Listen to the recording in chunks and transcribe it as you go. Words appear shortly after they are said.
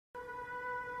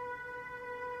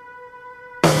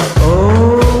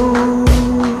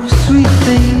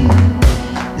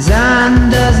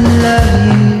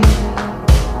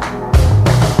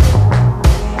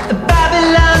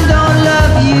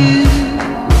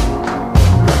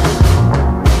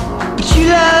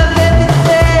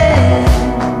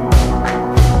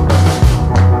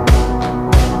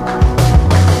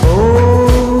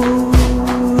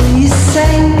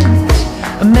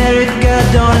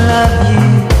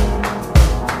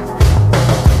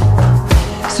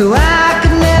so I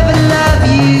could never love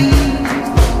you.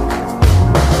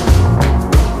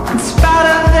 In spite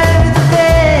of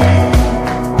everything,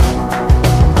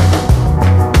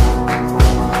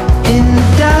 in the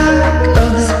dark of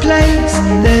this place,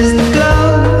 there's the glow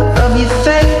of your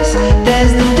face.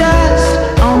 There's the dust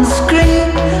on the screen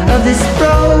of this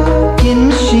broken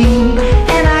machine,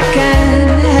 and I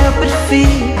can't help but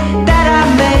feel that I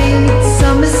made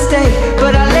some mistake,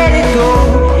 but I let it go.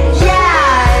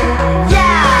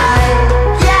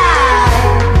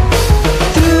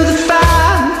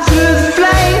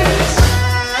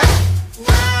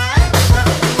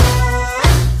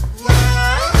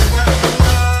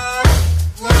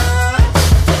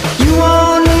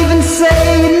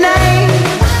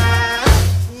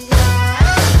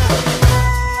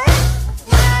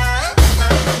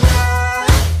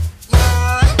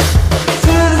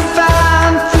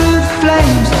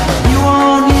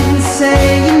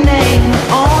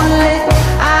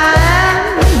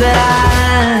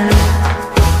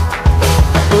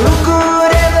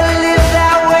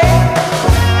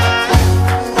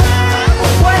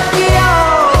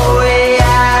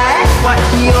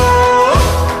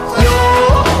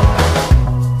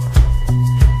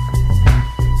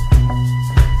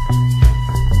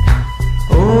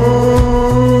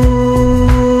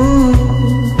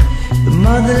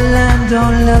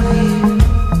 Don't love you.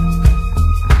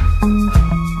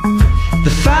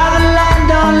 The fatherland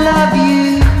don't love you.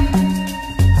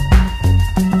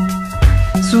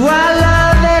 So I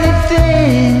love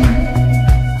anything.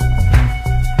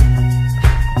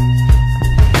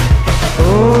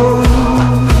 Oh,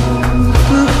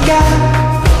 who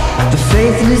got the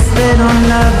faithless that don't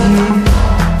love you?